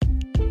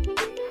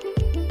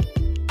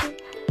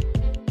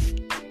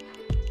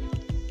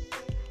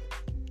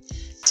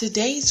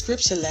Today's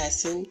scripture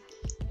lesson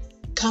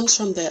comes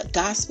from the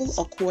Gospel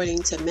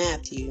according to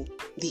Matthew,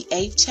 the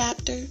 8th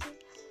chapter,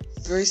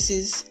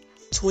 verses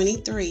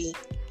 23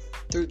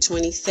 through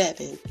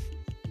 27.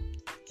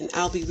 And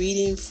I'll be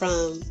reading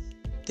from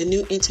the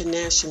New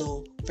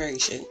International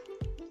Version.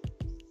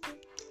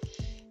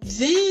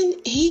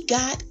 Then he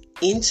got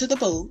into the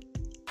boat,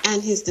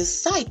 and his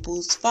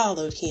disciples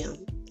followed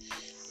him.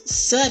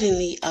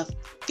 Suddenly a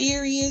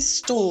furious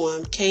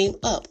storm came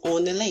up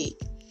on the lake,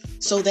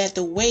 so that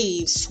the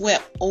waves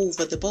swept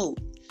over the boat.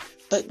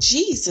 But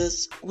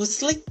Jesus was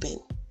sleeping.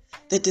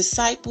 The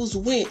disciples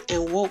went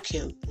and woke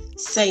him,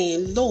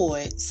 saying,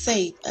 "Lord,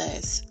 save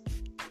us.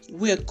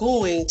 We're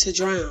going to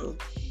drown."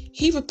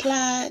 He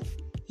replied,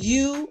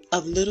 "You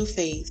of little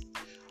faith,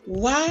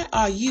 why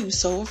are you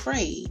so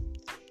afraid?"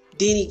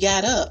 Then he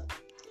got up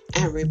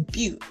and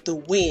rebuked the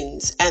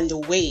winds and the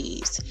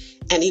waves,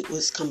 and it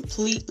was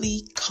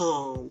completely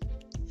calm.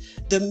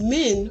 The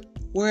men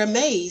were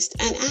amazed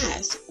and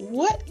asked,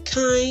 "What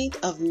kind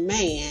of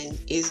man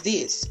is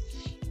this?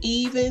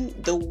 Even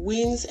the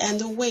winds and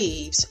the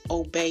waves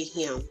obey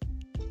him."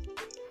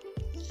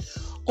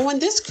 On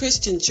this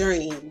Christian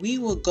journey, we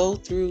will go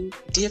through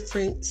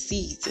different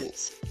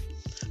seasons.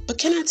 But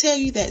can I tell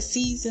you that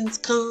seasons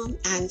come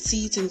and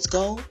seasons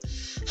go?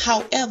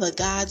 However,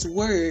 God's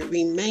word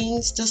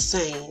remains the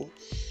same.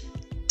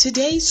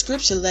 Today's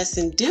scripture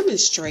lesson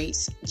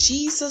demonstrates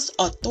Jesus'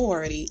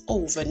 authority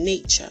over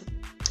nature.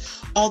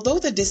 Although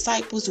the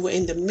disciples were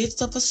in the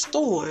midst of a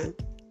storm,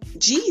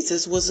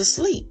 Jesus was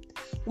asleep,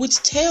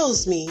 which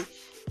tells me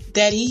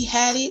that he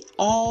had it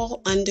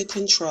all under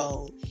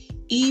control.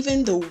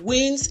 Even the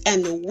winds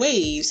and the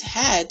waves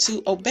had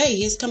to obey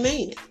his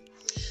command.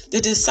 The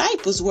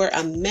disciples were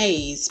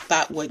amazed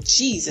by what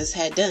Jesus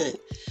had done.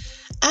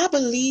 I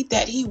believe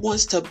that he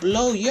wants to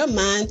blow your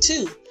mind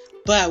too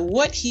by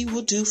what he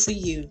will do for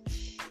you.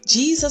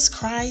 Jesus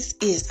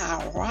Christ is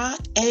our rock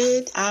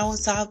and our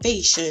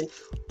salvation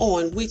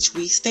on which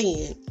we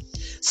stand.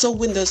 So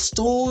when the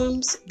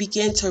storms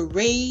begin to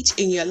rage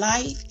in your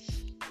life,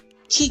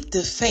 keep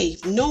the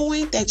faith,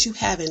 knowing that you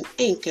have an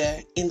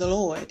anchor in the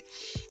Lord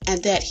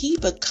and that he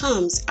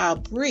becomes our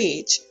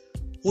bridge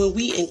when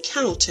we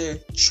encounter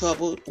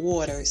troubled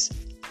waters.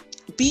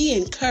 Be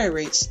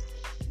encouraged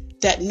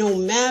that no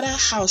matter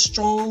how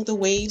strong the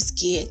waves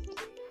get,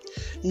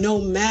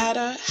 no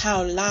matter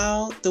how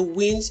loud the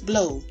winds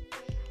blow,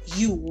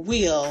 you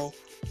will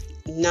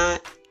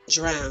not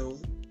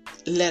drown.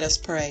 Let us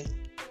pray.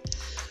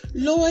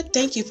 Lord,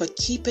 thank you for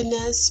keeping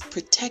us,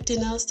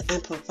 protecting us,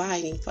 and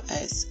providing for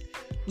us.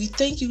 We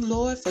thank you,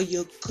 Lord, for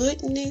your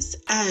goodness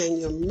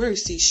and your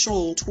mercy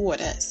shown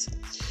toward us.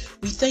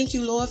 We thank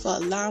you, Lord, for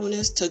allowing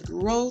us to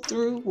grow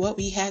through what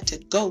we had to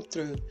go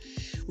through.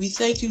 We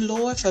thank you,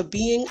 Lord, for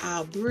being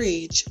our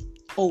bridge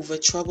over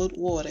troubled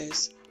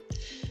waters.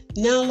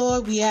 Now,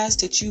 Lord, we ask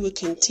that you would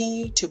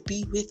continue to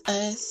be with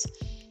us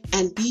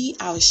and be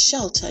our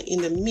shelter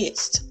in the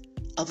midst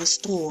of a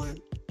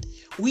storm.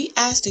 We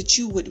ask that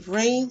you would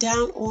rain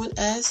down on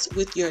us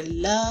with your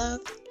love,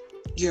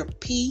 your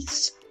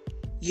peace,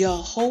 your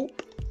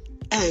hope,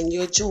 and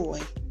your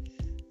joy.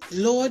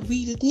 Lord,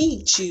 we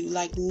need you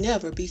like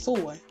never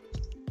before.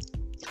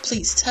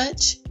 Please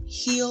touch,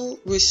 heal,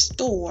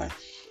 restore,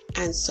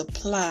 and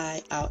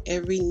supply our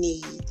every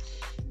need.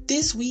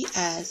 This we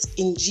ask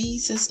in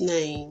Jesus'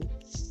 name.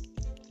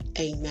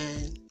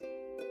 Amen.